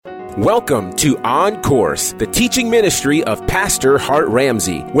Welcome to On Course, the teaching ministry of Pastor Hart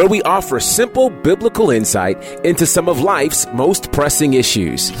Ramsey, where we offer simple biblical insight into some of life's most pressing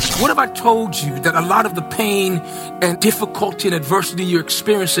issues. What if I told you that a lot of the pain and difficulty and adversity you're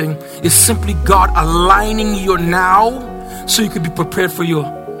experiencing is simply God aligning your now so you can be prepared for your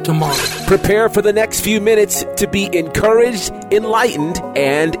tomorrow? Prepare for the next few minutes to be encouraged, enlightened,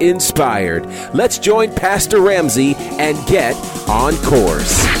 and inspired. Let's join Pastor Ramsey and get on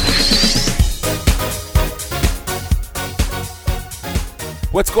course.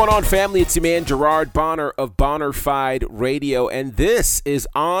 What's going on, family? It's your man, Gerard Bonner of Bonnerfied Radio, and this is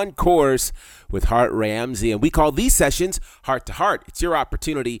On Course with Hart Ramsey, and we call these sessions Heart to Heart. It's your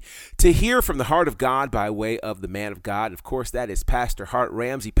opportunity to hear from the heart of God by way of the man of God. Of course, that is Pastor Hart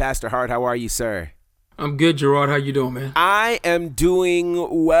Ramsey. Pastor Hart, how are you, sir? I'm good, Gerard. How you doing, man? I am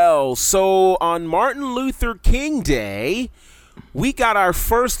doing well. So on Martin Luther King Day, we got our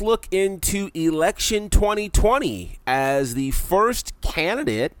first look into election 2020 as the first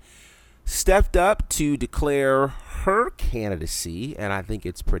candidate stepped up to declare her candidacy, and I think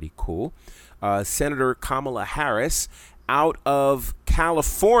it's pretty cool. Senator Kamala Harris out of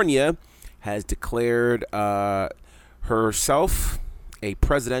California has declared herself a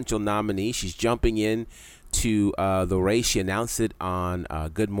presidential nominee. She's jumping in to the race. She announced it on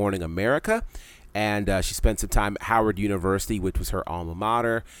Good Morning America. And she spent some time at Howard University, which was her alma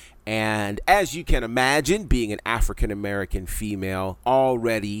mater. And as you can imagine, being an African-American female,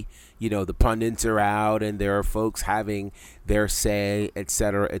 already, you know, the pundits are out and there are folks having their say, et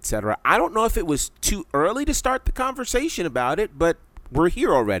cetera, et cetera. I don't know if it was too early to start the conversation about it, but we're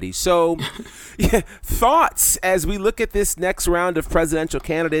here already. So yeah, thoughts as we look at this next round of presidential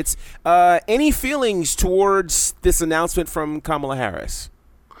candidates. Any feelings towards this announcement from Kamala Harris?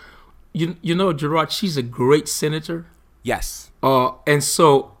 You know, Gerard, she's a great senator. Yes. And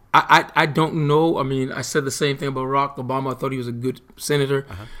so I don't know. I mean, I said the same thing about Barack Obama. I thought he was a good senator.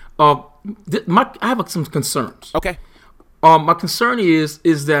 I have some concerns. Okay. My concern is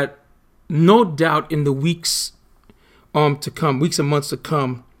that no doubt in the weeks to come, weeks and months to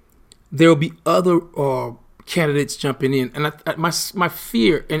come, there will be other candidates jumping in. And my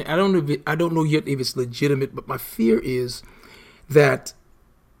fear, and I don't know yet if it's legitimate, but my fear is that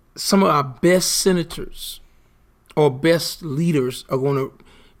some of our best senators or best leaders are going to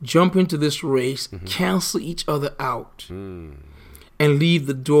jump into this race, cancel each other out, and leave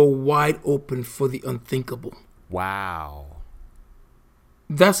the door wide open for the unthinkable. Wow.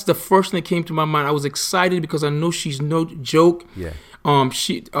 That's the first thing that came to my mind. I was excited because I know she's no joke. Yeah. I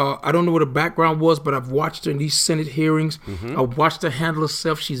don't know what her background was, but I've watched her in these Senate hearings. I've watched her handle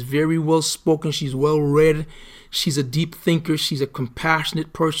herself. She's very well spoken. She's well read. She's a deep thinker. She's a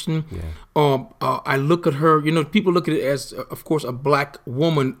compassionate person. Yeah. I look at her, you know, people look at it as, of course, a black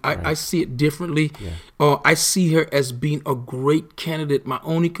woman. I see it differently. Yeah. I see her as being a great candidate. My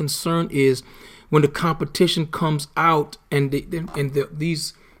only concern is when the competition comes out and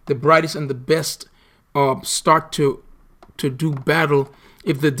the brightest and the best start to do battle,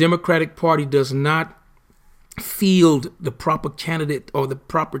 if the Democratic Party does not field the proper candidate or the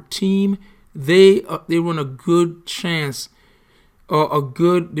proper team, they run a good chance, they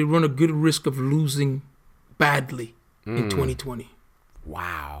run a good risk of losing badly in 2020.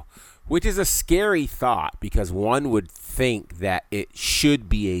 Wow. Which is a scary thought because one would think that it should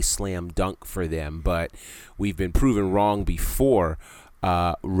be a slam dunk for them, but we've been proven wrong before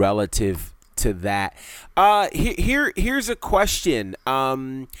relative to that. Here's a question,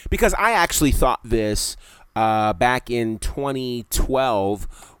 because I actually thought this back in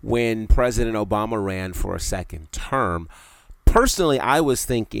 2012 when President Obama ran for a second term. Personally, I was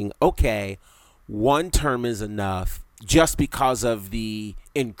thinking, okay, one term is enough just because of the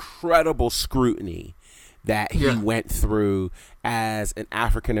incredible scrutiny that he went through as an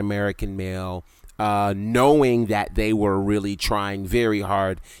African-American male, knowing that they were really trying very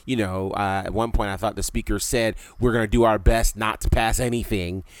hard. You know, at one point I thought the speaker said, we're going to do our best not to pass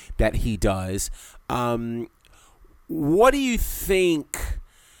anything that he does. What do you think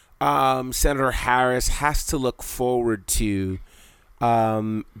Senator Harris has to look forward to?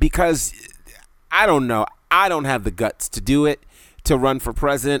 Because I don't know. I don't have the guts to do it, to run for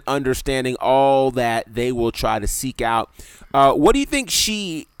president, understanding all that they will try to seek out. What do you think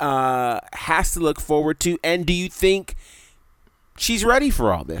she has to look forward to? And do you think she's ready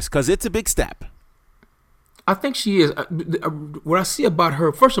for all this? Because it's a big step. I think she is. What I see about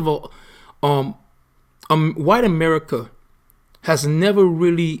her, first of all, white America has never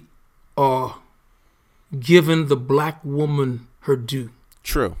really given the black woman her due.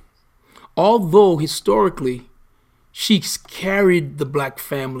 True. Although historically she's carried the black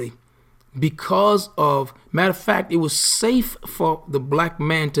family because of, matter of fact, it was safe for the black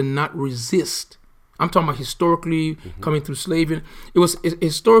man to not resist. I'm talking about historically, coming through slavery. It was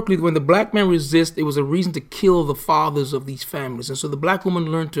historically, when the black man resists, it was a reason to kill the fathers of these families. And so the black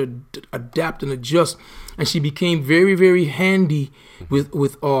woman learned to adapt and adjust, and she became very, very handy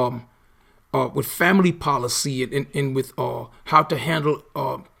with family policy and with how to handle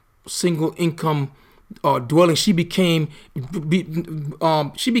single income dwelling. She became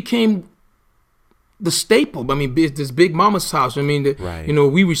the staple. I mean, this big mama's house. I mean, Right.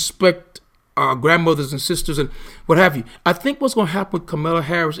 we respect our grandmothers and sisters and what have you. I think what's going to happen with Kamala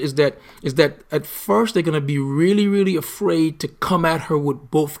Harris is that at first they're going to be really, really afraid to come at her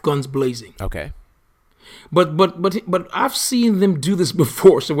with both guns blazing. Okay. But I've seen them do this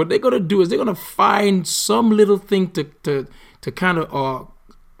before. So what they're going to do is they're going to find some little thing to kind of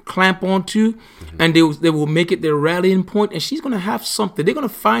clamp onto, and they will make it their rallying point, and she's going to have something. They're going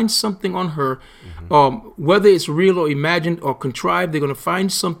to find something on her, whether it's real or imagined or contrived. They're going to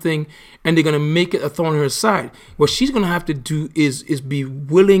find something, and they're going to make it a thorn in her side. What she's going to have to do is be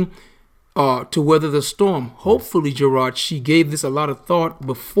willing to weather the storm. Hopefully, Gerard, she gave this a lot of thought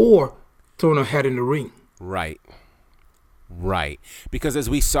before throwing her hat in the ring. Right. Because as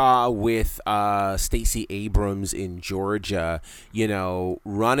we saw with Stacey Abrams in Georgia,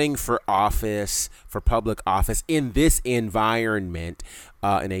 running for office, for public office in this environment,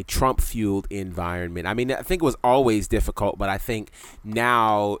 in a Trump-fueled environment. I mean, I think it was always difficult, but I think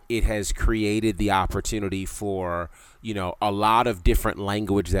now it has created the opportunity for, a lot of different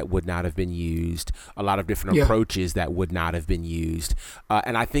language that would not have been used, a lot of different approaches that would not have been used.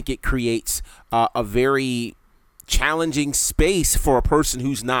 And I think it creates a very challenging space for a person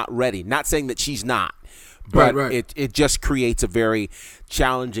who's not ready. Not saying that she's not, but Right. It just creates a very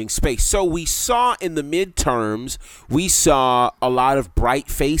challenging space. So we saw in the midterms, we saw a lot of bright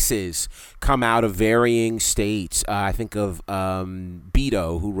faces come out of varying states. I think of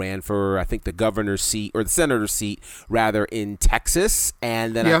Beto, who ran for, I think, the governor's seat, or the senator's seat, rather, in Texas.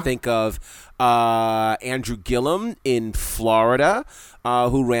 And then I think of Andrew Gillum in Florida,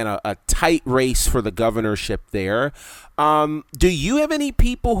 who ran a tight race for the governorship there. Do you have any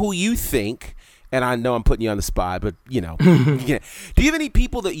people who you think, and I know I'm putting you on the spot, but, do you have any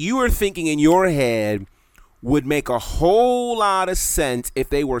people that you are thinking in your head would make a whole lot of sense if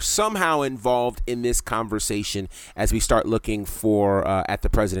they were somehow involved in this conversation as we start looking for at the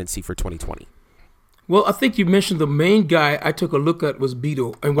presidency for 2020? Well, I think you mentioned the main guy I took a look at was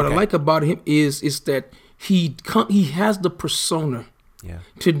Beto, and what I like about him is that he has the persona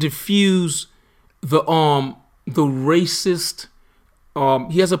to diffuse the racist.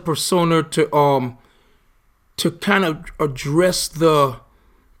 He has a persona to kind of address the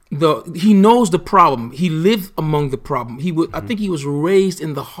he knows the problem. He lived among the problem. I think he was raised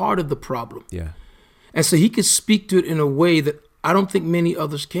in the heart of the problem. Yeah. And so he could speak to it in a way that I don't think many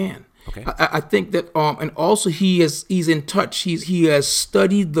others can. Okay. I think that and also he's in touch. He has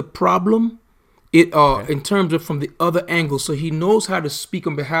studied the problem in terms of from the other angle, so he knows how to speak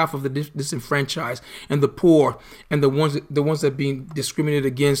on behalf of the disenfranchised and the poor and the ones that are being discriminated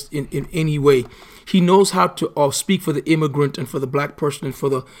against in any way. He knows how to speak for the immigrant and for the black person and for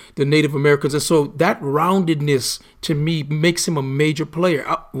the Native Americans, and so that roundedness to me makes him a major player.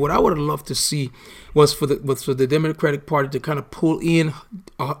 What I would have loved to see was for the Democratic Party to kind of pull in,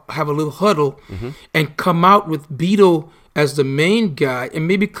 have a little huddle, and come out with Beto as the main guy and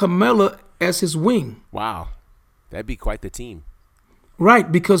maybe Kamala as his wing. Wow. That'd be quite the team.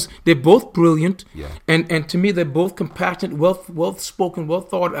 Right, because they're both brilliant, Yeah. and to me they're both compassionate, well spoken, well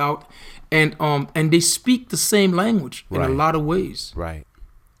thought out, and they speak the same language in a lot of ways. Right.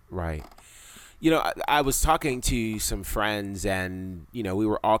 I was talking to some friends, and we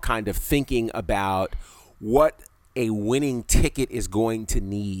were all kind of thinking about what a winning ticket is going to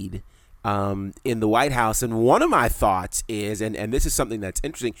need in the White House. And one of my thoughts is, and this is something that's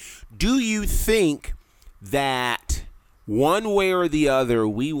interesting, do you think that one way or the other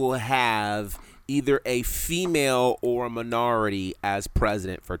we will have either a female or a minority as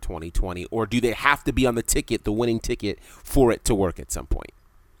president for 2020, or do they have to be on the ticket, the winning ticket, for it to work at some point?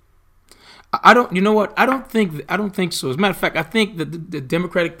 I don't. You know what? I don't think so. As a matter of fact, I think that the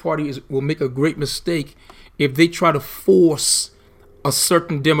Democratic Party will make a great mistake if they try to force a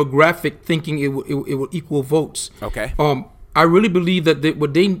certain demographic, thinking it will equal votes. Okay. I really believe that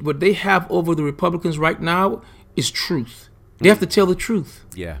what they have over the Republicans right now is truth. They have to tell the truth.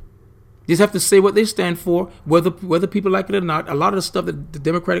 Yeah. They just have to say what they stand for, whether people like it or not. A lot of the stuff that the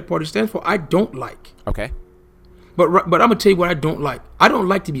Democratic Party stands for, I don't like. Okay. But I'm gonna tell you what I don't like. I don't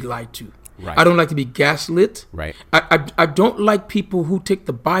like to be lied to. Right. I don't like to be gaslit. Right. I don't like people who take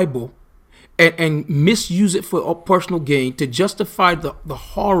the Bible and misuse it for personal gain to justify the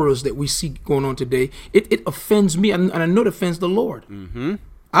horrors that we see going on today. It offends me, and I know it offends the Lord. Mm-hmm.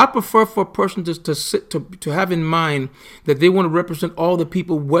 I prefer for a person to have in mind that they want to represent all the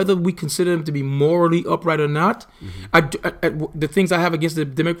people, whether we consider them to be morally upright or not. The things I have against the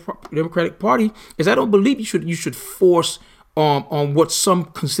Democratic Party is I don't believe you should force on what some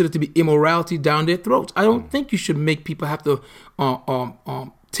consider to be immorality down their throats. I don't think you should make people have to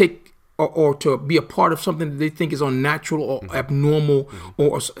take or to be a part of something that they think is unnatural or abnormal.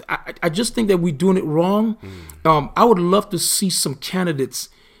 Or I just think that we're doing it wrong. I would love to see some candidates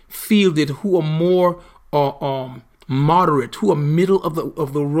fielded who are more moderate, who are middle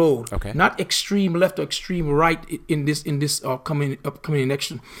of the road, not extreme left or extreme right in this upcoming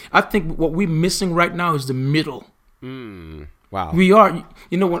election. I think what we're missing right now is the middle. Wow. We are,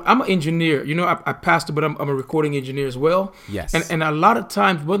 when I'm an engineer, I pastor, but I'm a recording engineer as well. Yes. And a lot of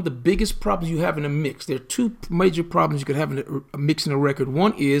times, one of the biggest problems you have in a mix, there are two major problems you could have in a mix in a record.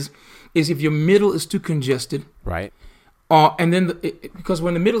 One is if your middle is too congested. Right. And then because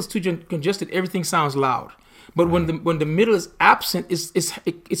when the middle is too congested, everything sounds loud. But when the middle is absent,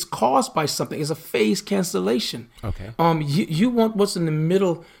 it's caused by something. It's a phase cancellation. Okay. You want what's in the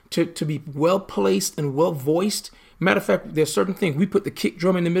middle to be well placed and well voiced. Matter of fact, there's certain things. We put the kick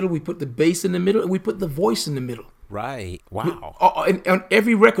drum in the middle, we put the bass in the middle, and we put the voice in the middle. Right. Wow. And on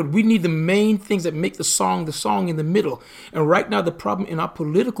every record, we need the main things that make the song in the middle. And right now, the problem in our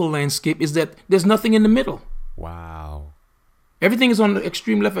political landscape is that there's nothing in the middle. Wow. Everything is on the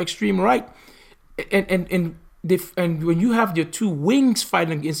extreme left or extreme right. And when you have your two wings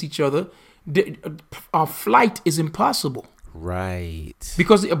fighting against each other, our flight is impossible. Right.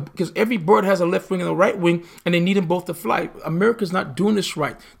 Because every bird has a left wing and a right wing, and they need them both to fly. America's not doing this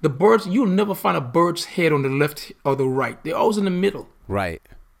right. The birds, you'll never find a bird's head on the left or the right. They're always in the middle. Right.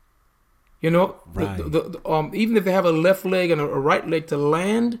 Right. Even if they have a left leg and a right leg to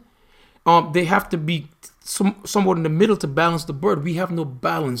land, they have to be somewhat in the middle to balance the bird. We have no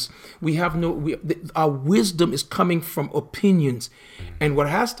balance. Our wisdom is coming from opinions. And what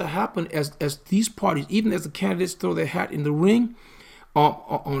has to happen as these parties, even as the candidates throw their hat in the ring,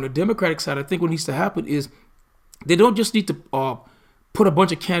 on the Democratic side, I think what needs to happen is they don't just need to put a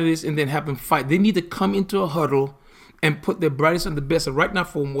bunch of candidates and then have them fight. They need to come into a huddle and put their brightest and the best. And right now,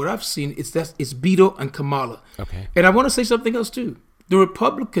 from what I've seen, it's Beto and Kamala. Okay. And I want to say something else too. The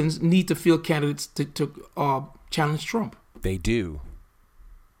Republicans need to field candidates to challenge Trump. They do.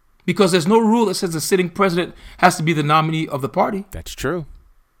 Because there's no rule that says the sitting president has to be the nominee of the party. That's true.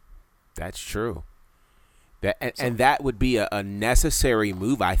 That's true. And that would be a necessary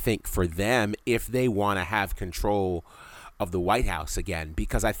move, I think, for them if they want to have control of the White House again.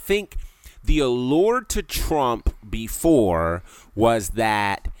 Because I think the allure to Trump before was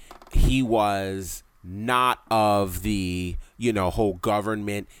that he was not of the whole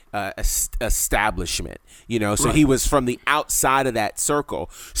government establishment, so right. He was from the outside of that circle.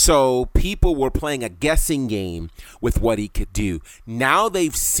 So people were playing a guessing game with what he could do. Now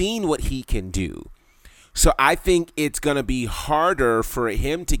they've seen what he can do. So I think it's going to be harder for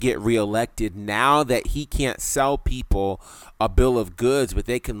him to get reelected now that he can't sell people a bill of goods, but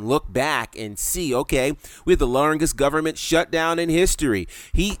they can look back and see, okay, we had the longest government shutdown in history.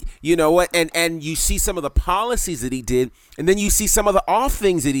 And you see some of the policies that he did, and then you see some of the off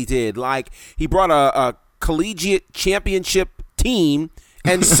things that he did. Like he brought a collegiate championship team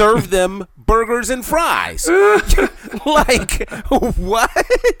and serve them burgers and fries. Like,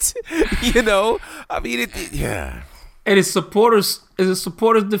 what? I mean, yeah. And his supporters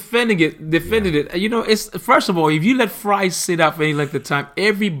defended it. It's first of all, if you let fries sit out for any length of time,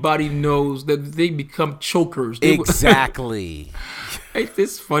 everybody knows that they become chokers. Exactly.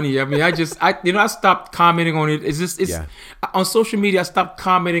 It's funny. I mean, I stopped commenting on it. On social media, I stopped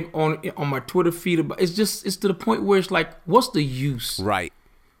commenting on my Twitter feed. It's to the point where it's like, what's the use? Right.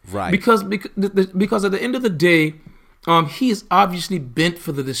 Because at the end of the day, he is obviously bent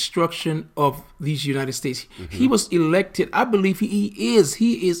for the destruction of these United States. Mm-hmm. He was elected. I believe he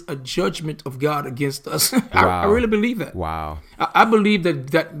is a judgment of God against us. Wow. I really believe that. Wow. I believe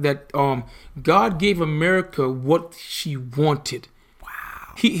that God gave America what she wanted. Wow.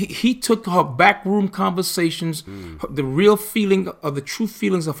 He took her backroom conversations, the real feeling of the true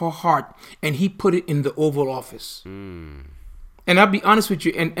feelings of her heart, and he put it in the Oval Office. And I'll be honest with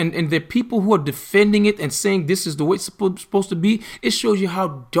you, and the people who are defending it and saying this is the way it's supposed to be, it shows you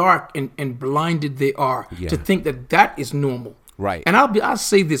how dark and blinded they are to think that is normal. Right. And I'll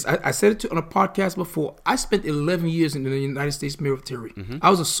say this. I said it on a podcast before. I spent 11 years in the United States military.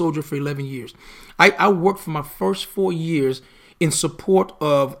 I was a soldier for 11 years. I worked for my first 4 years in support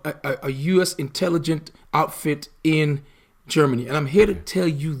of a U.S. intelligence outfit in Germany. And I'm here to tell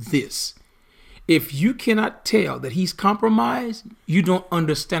you this. If you cannot tell that he's compromised, you don't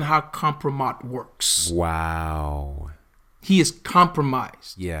understand how compromise works. Wow. He is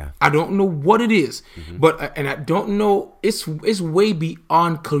compromised. Yeah. I don't know what it is, but and I don't know. It's way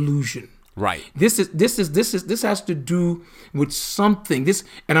beyond collusion. Right. This has to do with something.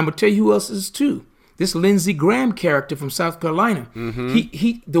 And I'm gonna tell you who else is too. This Lindsey Graham character from South Carolina.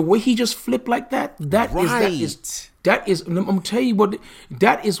 He the way he just flipped like that. That is. I'm gonna tell you what.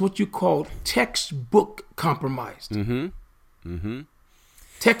 That is what you call textbook compromised.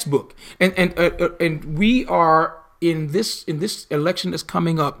 Textbook. And we are in this election that's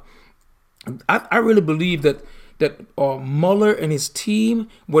coming up. I really believe that Mueller and his team,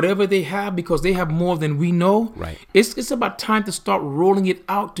 whatever they have, because they have more than we know, right? It's about time to start rolling it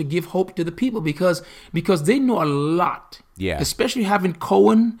out to give hope to the people because they know a lot. Yeah. Especially having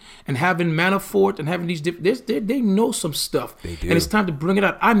Cohen and having Manafort and having these they know some stuff. They do. And it's time to bring it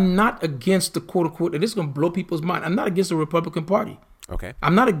out. I'm not against the quote unquote, and this is gonna blow people's mind. I'm not against the Republican Party. Okay.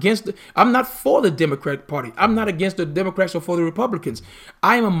 I'm not for the Democratic Party. I'm not against the Democrats or for the Republicans.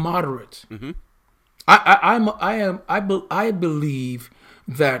 I am a moderate. I believe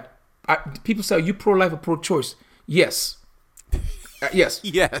that people say, are you pro-life or pro-choice? Yes. Yes.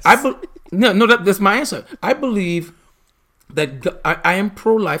 Yes. That's my answer. I believe that I am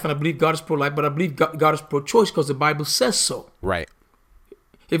pro-life and I believe God is pro-life, but I believe God is pro-choice because the Bible says so. Right.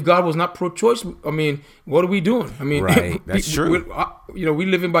 If God was not pro-choice, I mean, what are we doing? I mean, right. That's true. We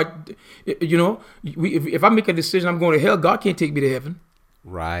live in by, if I make a decision, I'm going to hell. God can't take me to heaven.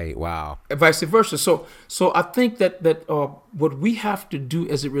 Right. Wow. And vice versa. So I think that what we have to do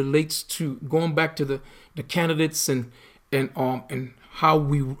as it relates to going back to the candidates and how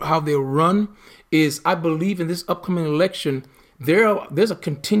they run is, I believe in this upcoming election, there's a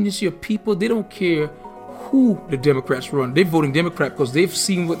contingency of people. They don't care who the Democrats run. They're voting Democrat because they've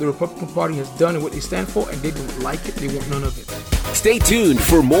seen what the Republican Party has done and what they stand for, and they don't like it. They want none of it. Stay tuned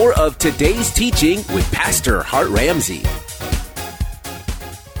for more of today's teaching with Pastor Hart Ramsey.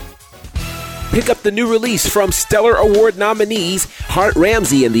 Pick up the new release from Stellar Award nominees Hart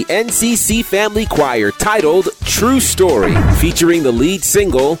Ramsey and the NCC Family Choir titled True Story, featuring the lead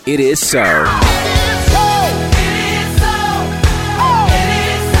single, It Is So.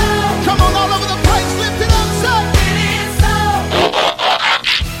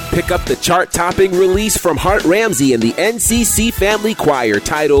 Pick up the chart-topping release from Hart Ramsey and the NCC Family Choir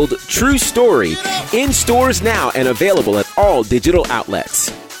titled True Story, in stores now and available at all digital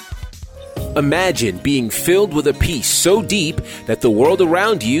outlets. Imagine being filled with a peace so deep that the world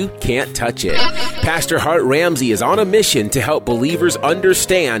around you can't touch it. Pastor Hart Ramsey is on a mission to help believers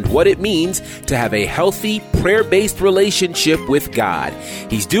understand what it means to have a healthy, prayer-based relationship with God.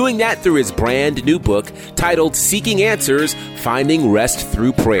 He's doing that through his brand new book titled Seeking Answers, Finding Rest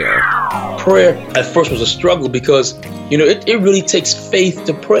Through Prayer. Prayer at first was a struggle because, it really takes faith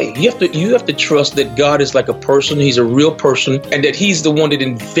to pray. You have to trust that God is like a person. He's a real person, and that he's the one that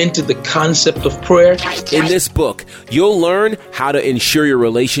invented the concept of prayer. In this book, you'll learn how to ensure your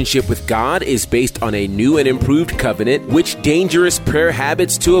relationship with God is based on a new and improved covenant, which dangerous prayer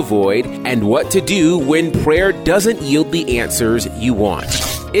habits to avoid, and what to do when prayer doesn't yield the answers you want.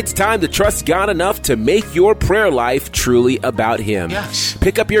 It's time to trust God enough to make your prayer life truly about Him. Yes.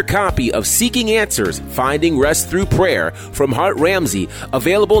 Pick up your copy of Seeking Answers, Finding Rest Through Prayer from Hart Ramsey,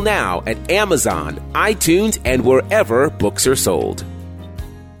 available now at Amazon, iTunes, and wherever books are sold.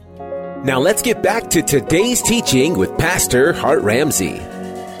 Now let's get back to today's teaching with Pastor Hart Ramsey.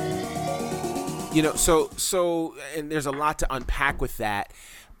 So and there's a lot to unpack with that.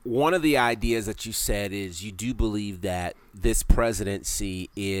 One of the ideas that you said is you do believe that this presidency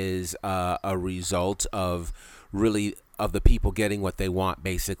is a result of really of the people getting what they want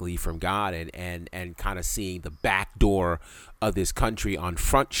basically from God and kind of seeing the back door of this country on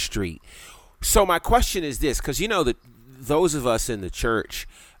Front Street. So my question is this, because that those of us in the church,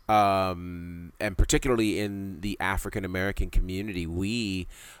 and particularly in the African American community, we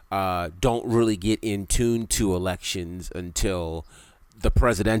don't really get in tune to elections until the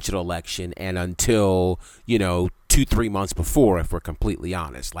presidential election and until 2-3 months before, if we're completely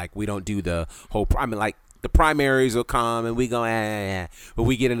honest. Like, we don't do the whole the primaries will come and we go but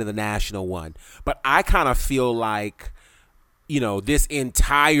we get into the national one. But I kind of feel like this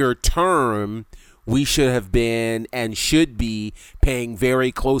entire term we should have been and should be paying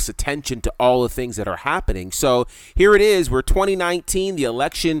very close attention to all the things that are happening. So here it is. We're 2019. The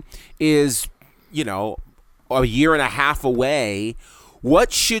election is, a year and a half away.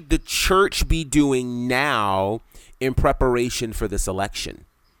 What should the church be doing now in preparation for this election?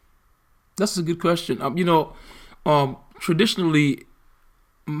 That's a good question. Traditionally,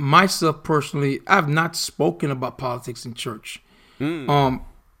 myself personally, I've not spoken about politics in church. But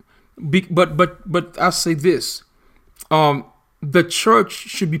I'll say this: the church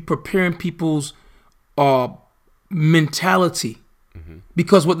should be preparing people's mentality,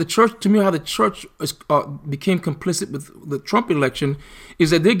 because what the church, to me, how the church became complicit with the Trump election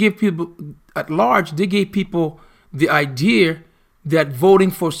is that they gave people at large, they gave people the idea that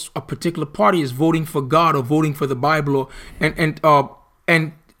voting for a particular party is voting for God or voting for the Bible,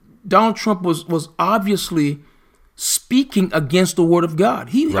 and Donald Trump was obviously speaking against the word of God.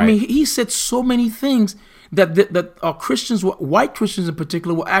 He said so many things that Christians, white Christians in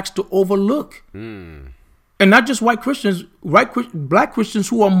particular, were asked to overlook. And not just white Christians, black Christians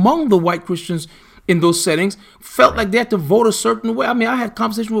who are among the white Christians in those settings felt like they had to vote a certain way. I had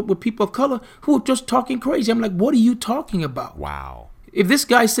conversations with people of color who were just talking crazy. I'm like, what are you talking about? Wow. If this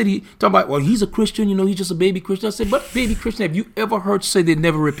guy said he's a Christian, he's just a baby Christian. I said, but baby Christian, have you ever heard say they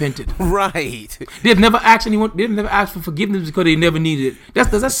never repented? Right. They've never asked anyone. They've never asked for forgiveness because they never needed it.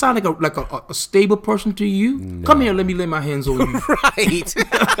 Does that sound like a stable person to you? No. Come here, let me lay my hands on you. Right.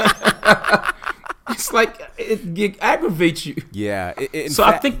 It's like it aggravates you. Yeah.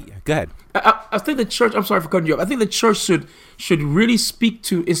 I think. Go ahead. I think the church. I'm sorry for cutting you off. I think the church should really speak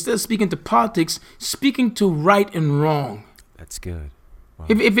to, instead of speaking to politics, speaking to right and wrong. That's good. Wow.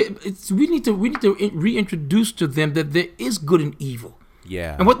 We need to reintroduce to them that there is good and evil.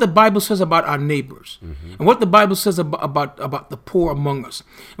 Yeah. And what the Bible says about our neighbors, and what the Bible says about the poor among us,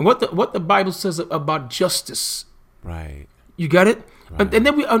 and what the Bible says about justice. Right. You got it? Right. And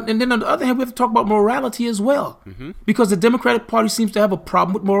then on the other hand, we have to talk about morality as well, because the Democratic Party seems to have a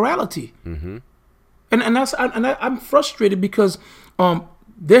problem with morality. And I'm frustrated because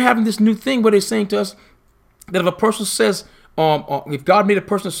they're having this new thing where they're saying to us that if a person says, if God made a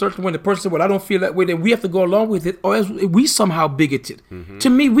person a certain way, and the person said, well, I don't feel that way, then we have to go along with it, or else we somehow bigoted. To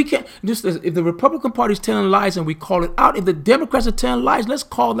me, we can't, just as if the Republican Party is telling lies and we call it out, if the Democrats are telling lies, let's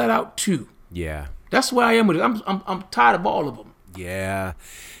call that out too. Yeah. That's where I am with it. I'm tired of all of them. Yeah.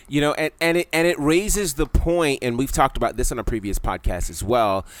 And it raises the point, and we've talked about this on a previous podcast as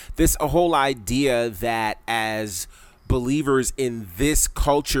well, this whole idea that as believers in this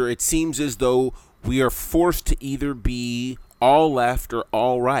culture, it seems as though we are forced to either be all left or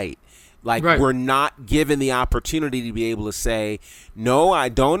all right. Like, right. We're not given the opportunity to be able to say, no, I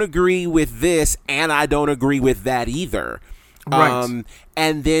don't agree with this, and I don't agree with that either. Right.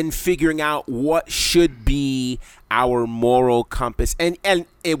 And then figuring out what should be our moral compass. And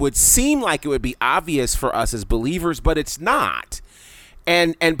it would seem like it would be obvious for us as believers, but it's not.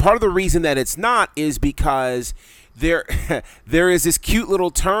 And part of the reason that it's not is because there is this cute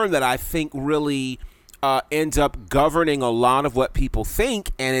little term that I think really ends up governing a lot of what people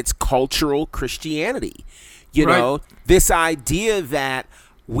think, and it's cultural Christianity. You know, this idea that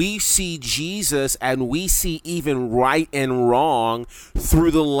we see Jesus and we see even right and wrong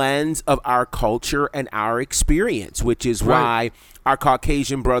through the lens of our culture and our experience, which is why our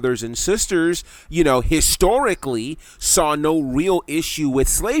Caucasian brothers and sisters, historically saw no real issue with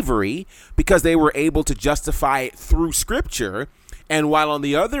slavery because they were able to justify it through scripture. And while on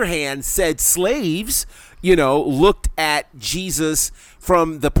the other hand, said slaves, looked at Jesus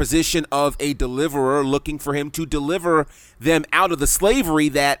from the position of a deliverer, looking for him to deliver them out of the slavery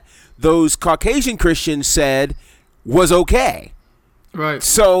that those Caucasian Christians said was okay. Right.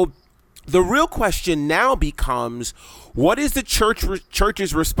 So the real question now becomes, what is the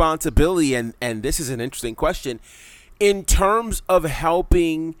church's responsibility? And this is an interesting question in terms of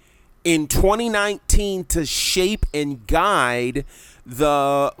helping in 2019 to shape and guide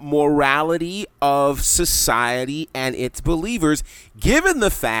the morality of society and its believers, given the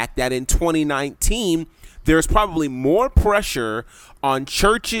fact that in 2019 there's probably more pressure on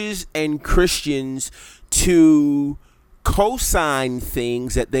churches and Christians to co-sign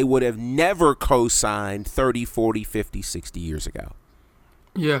things that they would have never co-signed 30, 40, 50, 60 years ago.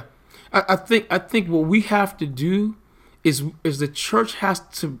 Yeah. I think what we have to do is the church has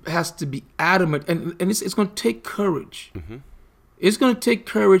to be adamant, and it's going to take courage. Mm-hmm. It's going to take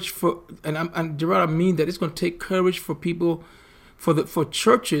courage and Gerard, I mean that it's going to take courage for people, for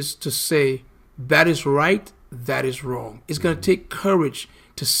churches to say that is right, that is wrong. It's going to take courage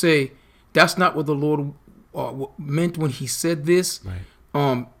to say that's not what the Lord meant when He said this.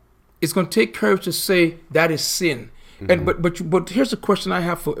 Right. it's going to take courage to say that is sin. And but here's a question I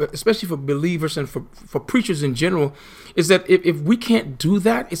have for especially for believers and for preachers in general, is that if we can't do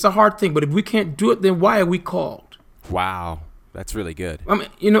that, it's a hard thing. But if we can't do it, then why are we called? Wow, that's really good. I mean,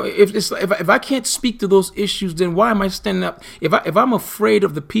 if I can't speak to those issues, then why am I standing up? If I'm afraid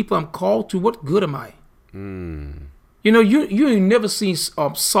of the people I'm called to, what good am I? You ain't never seen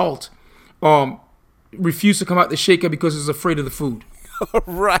salt refuse to come out the shaker because it's afraid of the food.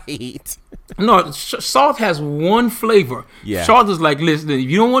 Right. No, salt has one flavor. Yeah. Salt is like, listen, if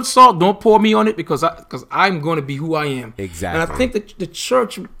you don't want salt, don't pour me on it because I'm going to be who I am. Exactly. And I think that the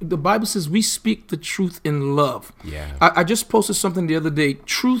church, the Bible says we speak the truth in love. Yeah. I just posted something the other day.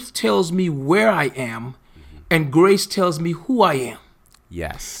 Truth tells me where I am, and grace tells me who I am.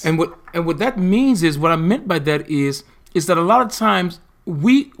 Yes. And what that means is, what I meant by that is that a lot of times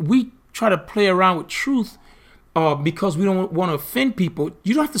we try to play around with truth because we don't want to offend people.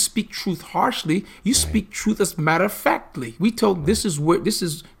 You don't have to speak truth harshly. You speak truth as matter of factly. We told this is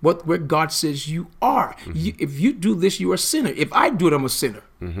where God says you are. If you do this, you are a sinner. If I do it, I'm a sinner.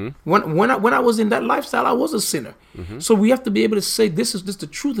 When I was in that lifestyle, I was a sinner. So we have to be able to say this is the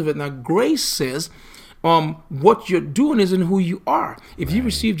truth of it. Now, grace says, what you're doing isn't who you are. If you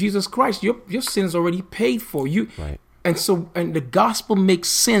receive Jesus Christ, your sin is already paid for. Right. And the gospel makes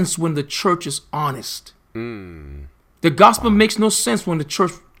sense when the church is honest. The gospel makes no sense when the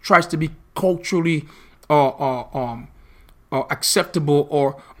church tries to be culturally acceptable,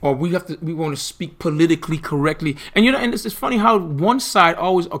 or we want to speak politically correctly. And and it's funny how one side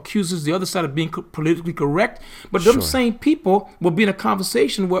always accuses the other side of being politically correct, but them same people will be in a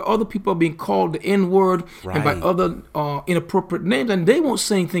conversation where other people are being called the N-word and by other inappropriate names, and they won't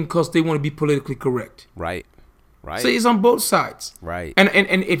say anything because they want to be politically correct. Right. Right. So it's on both sides. Right. And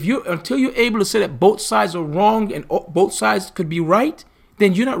if until you're able to say that both sides are wrong and both sides could be right,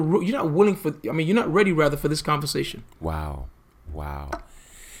 then you're not willing you're not ready rather for this conversation. Wow.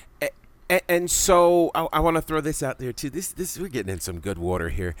 And so I want to throw this out there too. This we're getting in some good water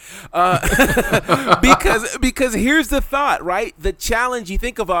here, because here's the thought, right? The challenge. You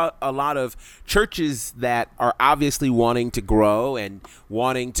think of a lot of churches that are obviously wanting to grow and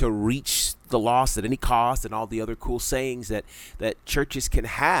wanting to reach the lost at any cost, and all the other cool sayings that churches can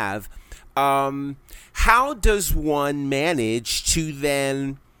have. How does one manage to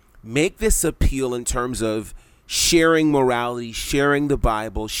then make this appeal in terms of sharing morality, sharing the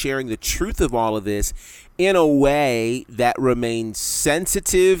Bible, sharing the truth of all of this in a way that remains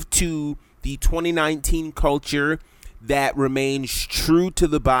sensitive to the 2019 culture, that remains true to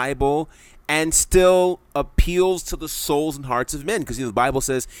the Bible, and still appeals to the souls and hearts of men? Because the Bible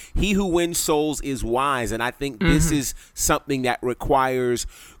says, he who wins souls is wise. And I think this is something that requires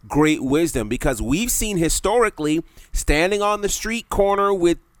great wisdom, because we've seen historically standing on the street corner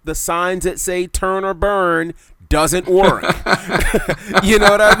with the signs that say turn or burn doesn't work. You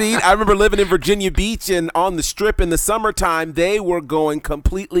know what I mean? I remember living in Virginia Beach, and on the Strip in the summertime, they were going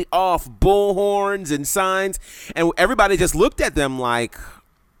completely off, bullhorns and signs, and everybody just looked at them like,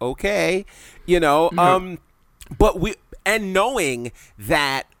 okay, but knowing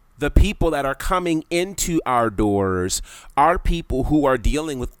that the people that are coming into our doors are people who are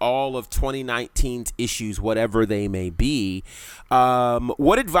dealing with all of 2019's issues, whatever they may be.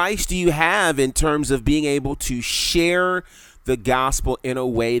 What advice do you have in terms of being able to share the gospel in a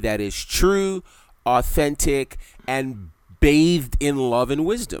way that is true, authentic, and bathed in love and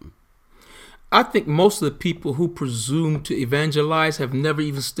wisdom? I think most of the people who presume to evangelize have never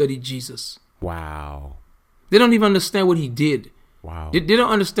even studied Jesus. Wow. They don't even understand what he did. Wow. They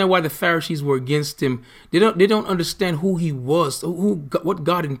don't understand why the Pharisees were against him. They don't understand who he was, what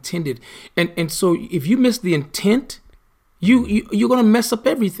God intended. And so if you miss the intent, you're gonna mess up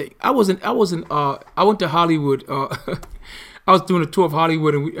everything. I went to Hollywood. I was doing a tour of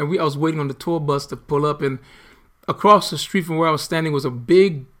Hollywood, and I was waiting on the tour bus to pull up, and across the street from where I was standing was a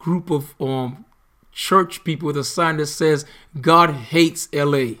big group of church people with a sign that says, God hates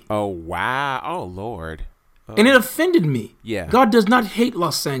LA. Oh, wow. Oh, Lord. Oh. And it offended me. Yeah. God does not hate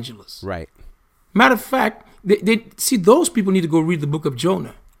Los Angeles. Right. Matter of fact, they see, those people need to go read the book of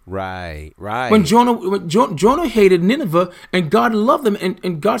Jonah. Right. When Jonah hated Nineveh, and God loved them,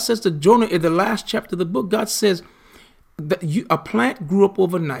 and God says to Jonah in the last chapter of the book, God says that a plant grew up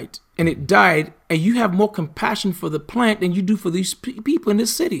overnight and it died, and you have more compassion for the plant than you do for these people in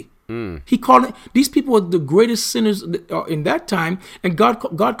this city. He called it, these people were the greatest sinners in that time, and God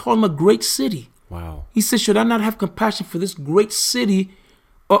called them a great city. Wow. He said, should I not have compassion for this great city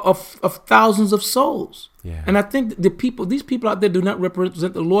of thousands of souls. Yeah. And I think these people out there do not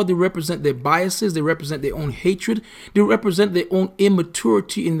represent the Lord. They represent their biases. They represent their own hatred. They represent their own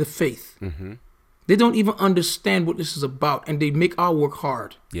immaturity in the faith. Mm-hmm. They don't even understand what this is about, and they make our work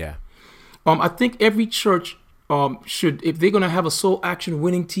hard. Yeah. I think every church should, if they're going to have a soul action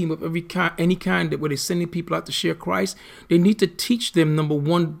winning team of any kind that where they're sending people out to share Christ, they need to teach them, number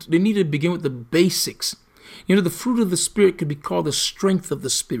one, they need to begin with the basics. You know, the fruit of the Spirit could be called the strength of the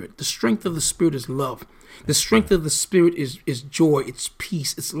Spirit. The strength of the Spirit is love. The strength of the Spirit is joy, it's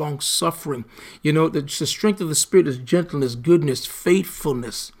peace, it's long suffering. You know, the strength of the Spirit is gentleness, goodness,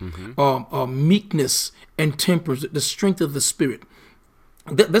 faithfulness, meekness, and temperance. The strength of the Spirit.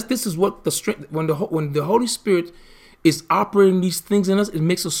 This is what the strength, when the Holy Spirit is operating these things in us, it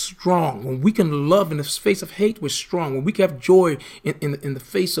makes us strong. When we can love in the face of hate, we're strong. When we can have joy in the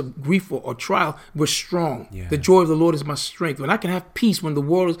face of grief or trial, we're strong. Yeah. The joy of the Lord is my strength. When I can have peace when the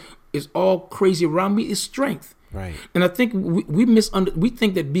world is all crazy around me, is strength. Right. And I think we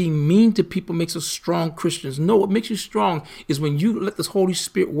think that being mean to people makes us strong Christians. No, what makes you strong is when you let the Holy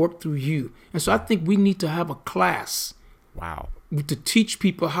Spirit work through you. And so I think we need to have a class. Wow. To teach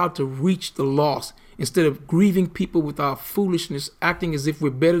people how to reach the lost instead of grieving people with our foolishness, acting as if we're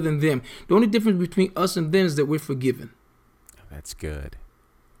better than them. The only difference between us and them is that we're forgiven. That's good.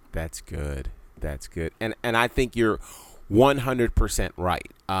 That's good. That's good. And I think you're 100%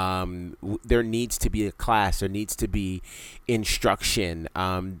 right. There needs to be a class. There needs to be instruction.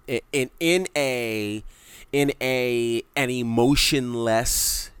 In an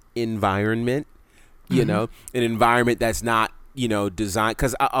emotionless environment. You know, an environment that's not, designed,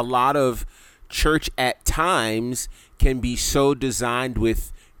 because a lot of church at times can be so designed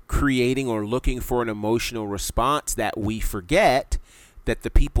with creating or looking for an emotional response that we forget that the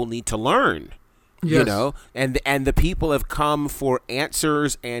people need to learn. Yes. And the people have come for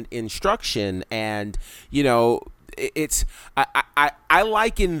answers and instruction. And, it's I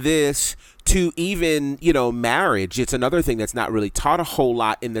liken this to even, marriage. It's another thing that's not really taught a whole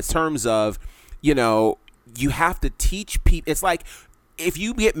lot in the terms of, you have to teach people. It's like if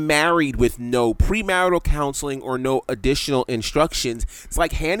you get married with no premarital counseling or no additional instructions, it's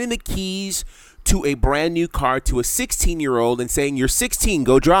like handing the keys to a brand new car to a 16-year-old and saying, you're 16,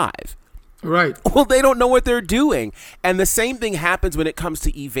 go drive. Right. Well, they don't know what they're doing. And the same thing happens when it comes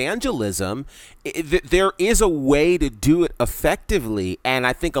to evangelism. There is a way to do it effectively. And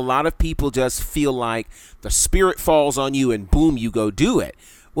I think a lot of people just feel like the Spirit falls on you and boom, you go do it.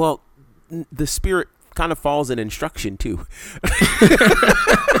 Well, the Spirit kind of falls in instruction too.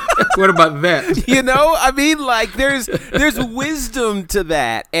 What about that? I mean, like there's wisdom to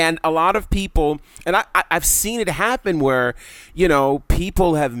that. And a lot of people, and I've seen it happen where,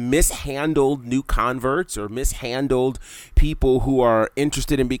 people have mishandled new converts or mishandled people who are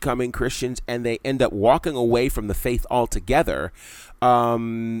interested in becoming Christians, and they end up walking away from the faith altogether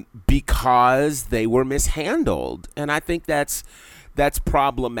because they were mishandled. And I think that's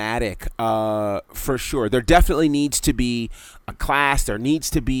problematic for sure. There definitely needs to be a class. There needs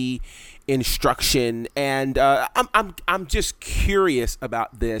to be instruction, and I'm just curious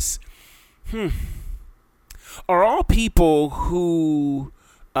about this. Are all people who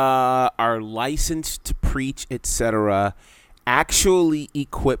are licensed to preach, etc., actually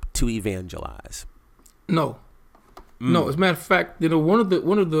equipped to evangelize? No. No. As a matter of fact, one of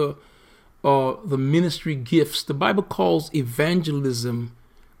the ministry gifts. The Bible calls evangelism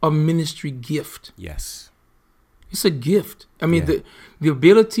a ministry gift. Yes. It's a gift. I mean, the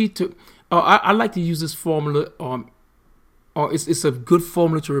ability to, I like to use this formula. It's a good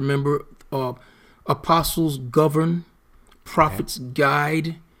formula to remember. Apostles govern, prophets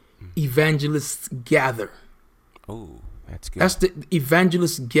guide, evangelists gather. Oh, that's good. That's the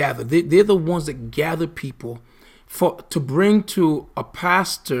evangelists gather. They're the ones that gather people to bring to a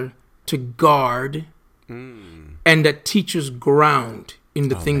pastor to guard, and that teaches ground in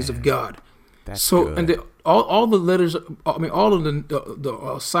the things of God. That's so good. And all the letters, all of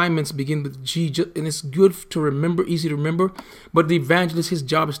the assignments begin with G, and it's good to remember, easy to remember. But the evangelist, his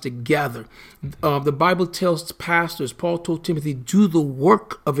job is to gather. The Bible tells pastors, Paul told Timothy, do the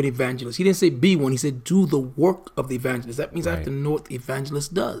work of an evangelist. He didn't say be one. He said do the work of the evangelist. That means I have to know what the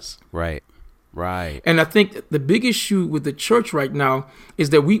evangelist does. Right. And I think the big issue with the church right now is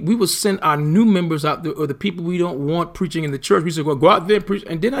that we will send our new members out there, or the people we don't want preaching in the church. We say, well, go out there and preach,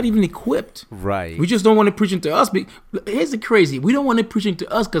 and they're not even equipped. Right. We just don't want them preaching to us. But here's the crazy. We don't want them preaching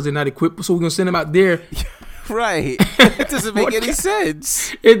to us because they're not equipped, so we're going to send them out there. Right. It doesn't make any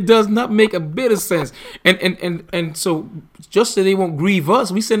sense. It does not make a bit of sense. And so just so they won't grieve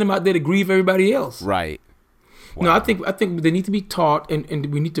us, we send them out there to grieve everybody else. Right. Wow. No, I think they need to be taught, and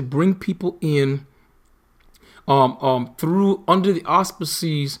we need to bring people in through under the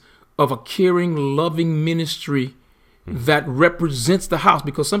auspices of a caring, loving ministry that represents the house.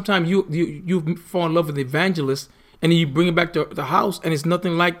 Because sometimes you fall in love with the evangelist, and then you bring it back to the house, and it's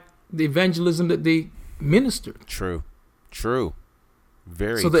nothing like the evangelism that they ministered. True.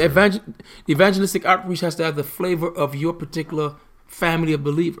 Very. So the evangelistic outreach has to have the flavor of your particular family of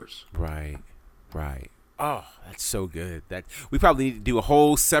believers. Right. Oh, that's so good. That we probably need to do a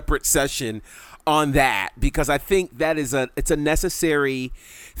whole separate session on that, because I think that it's a necessary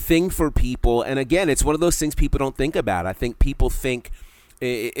thing for people. And again, it's one of those things people don't think about. I think people think,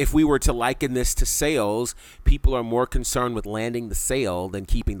 if we were to liken this to sales, people are more concerned with landing the sale than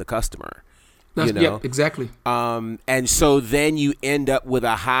keeping the customer. Yeah, exactly. And so then you end up with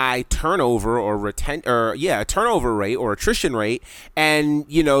a high turnover a turnover rate or attrition rate, and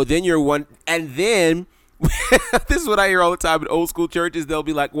then you're one, and then this is what I hear all the time in old school churches. They'll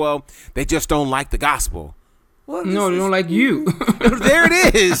be like, "Well, they just don't like the gospel." Well, no, they don't like you. There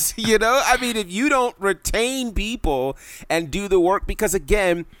it is. I mean, if you don't retain people and do the work, because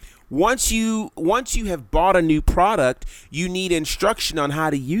again, once you have bought a new product, you need instruction on how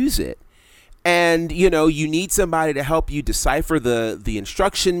to use it. And, you need somebody to help you decipher the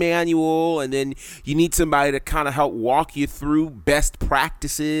instruction manual, and then you need somebody to kind of help walk you through best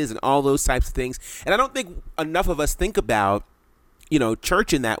practices and all those types of things. And I don't think enough of us think about,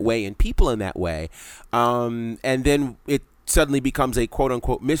 church in that way and people in that way. And then it suddenly becomes a quote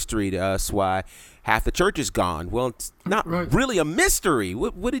unquote mystery to us why half the church is gone. Well, it's not really a mystery.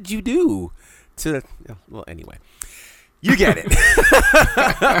 What did you do well, anyway. You get it.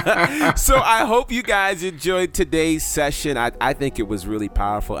 So I hope you guys enjoyed today's session. I think it was really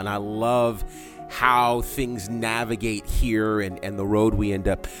powerful, and I love how things navigate here and the road we end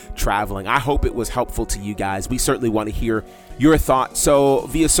up traveling. I hope it was helpful to you guys. We certainly want to hear your thoughts. So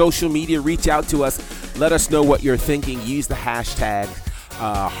via social media, reach out to us. Let us know what you're thinking. Use the hashtag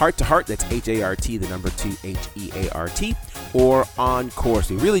Heart to Heart. That's HART, the number 2 HEART, or On Course.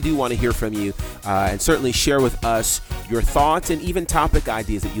 We really do want to hear from you, and certainly share with us your thoughts and even topic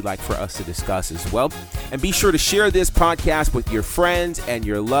ideas that you'd like for us to discuss as well. And be sure to share this podcast with your friends and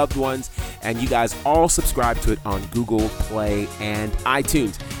your loved ones. And you guys all subscribe to it on Google Play and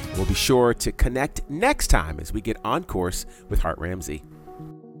iTunes. We'll be sure to connect next time as we get On Course with Hart Ramsey.